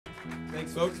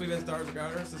Thanks, folks. We've been Stars and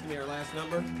Garters. This is going to be our last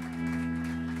number.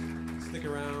 Stick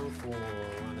around for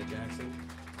Wanda Jackson,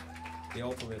 the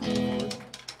ultimate award.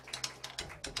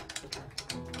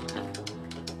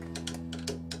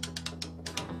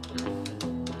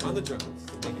 On the drums,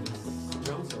 taking his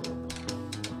drum solo.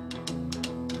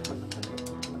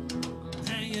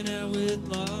 Hanging out with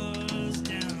Lars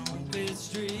down on Fifth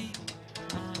Street.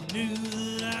 Knew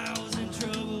that I was in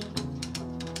trouble.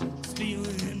 Was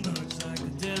feeling much like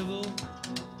the devil.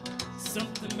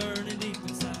 Something burning deep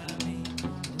inside of me.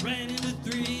 Ran into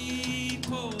 3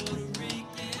 Puerto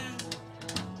Ricans.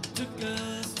 Took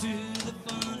us to the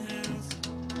fun house.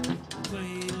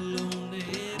 Played a lonely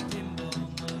pinball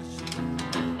machine.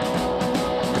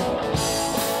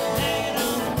 Hanging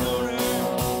on the corner,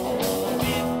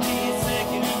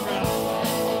 52nd and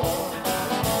Broadway.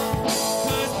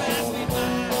 Cars pass me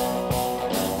by,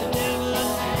 but they never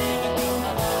seem to go.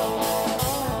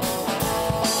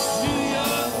 New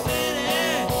York City,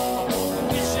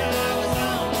 wish I was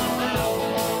on my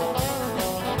highway.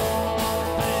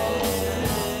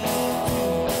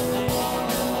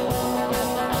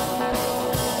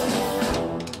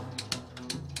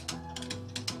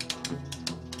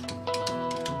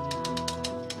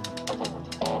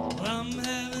 I'm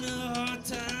having a hard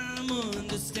time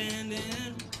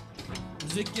understanding,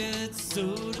 'cause it gets so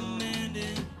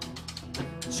demanding.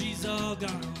 She's all gone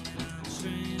and I'm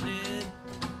stranded.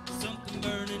 Something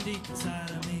burning deep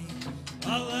inside of me.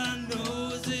 All I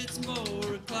know is it's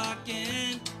 4 o'clock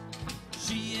and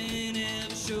she ain't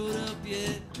ever showed up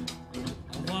yet.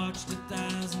 I watched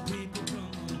 1,000 people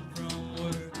come home from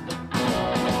work.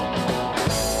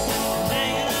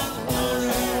 Hanging on the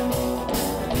corner,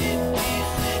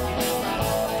 52nd and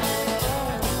Broadway.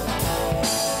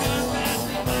 Cars pass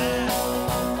me by,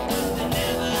 but they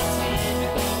never seem to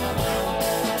go my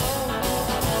way.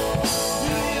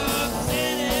 New York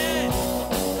City,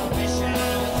 wish I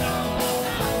was on my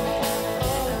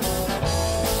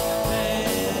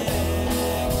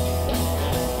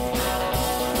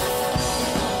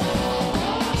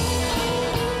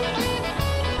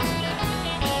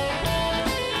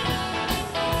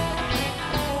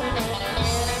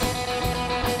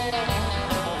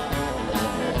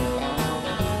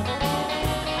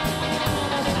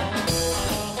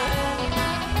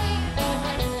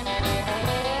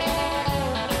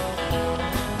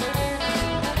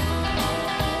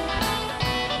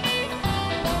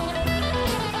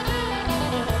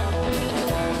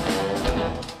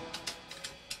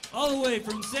all the way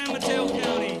from San Mateo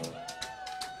County,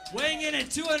 weighing in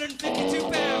at 252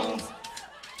 pounds,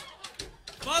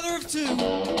 father of 2,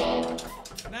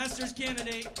 master's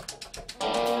candidate,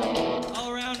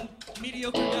 all around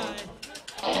mediocre guy,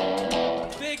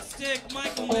 big stick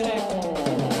Michael Minnick.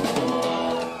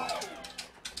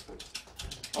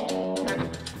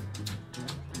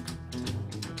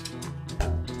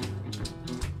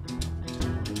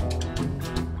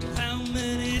 How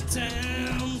many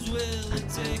towns will it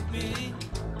take me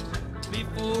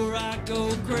before I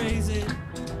go crazy?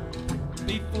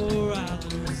 Before I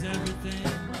lose everything?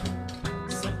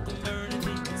 Something burning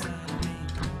deep inside of me.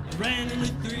 I ran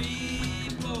into 3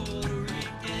 Puerto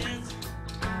Ricans.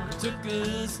 Took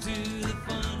us to the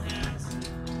fun house,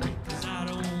 'cause I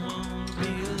don't want to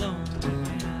be alone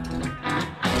again.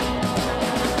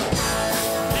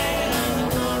 Hanging on the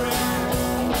corner,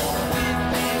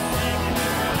 52nd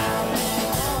and Broadway.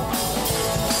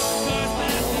 Cars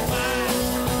pass me by,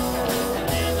 but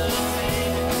they never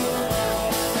seem to go my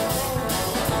way.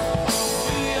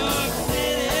 New York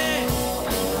City,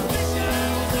 wish I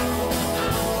was on my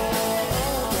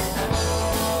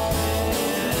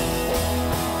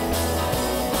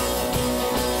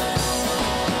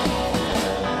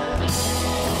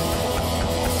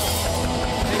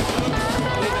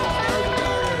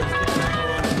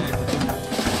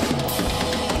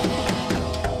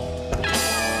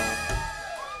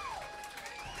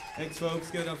Thanks, folks.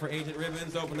 Give it up for Agent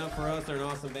Ribbons. Open up for us. They're an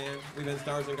awesome band. We've been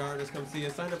Stars and Garters. Come see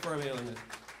us. Sign up for our mailing list.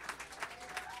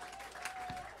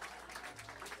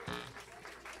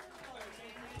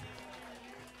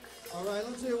 All right,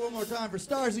 let's hear it one more time for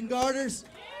Stars and Garters.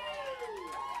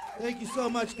 Thank you so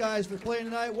much, guys, for playing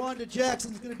tonight. Wanda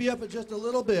Jackson's going to be up in just a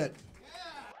little bit.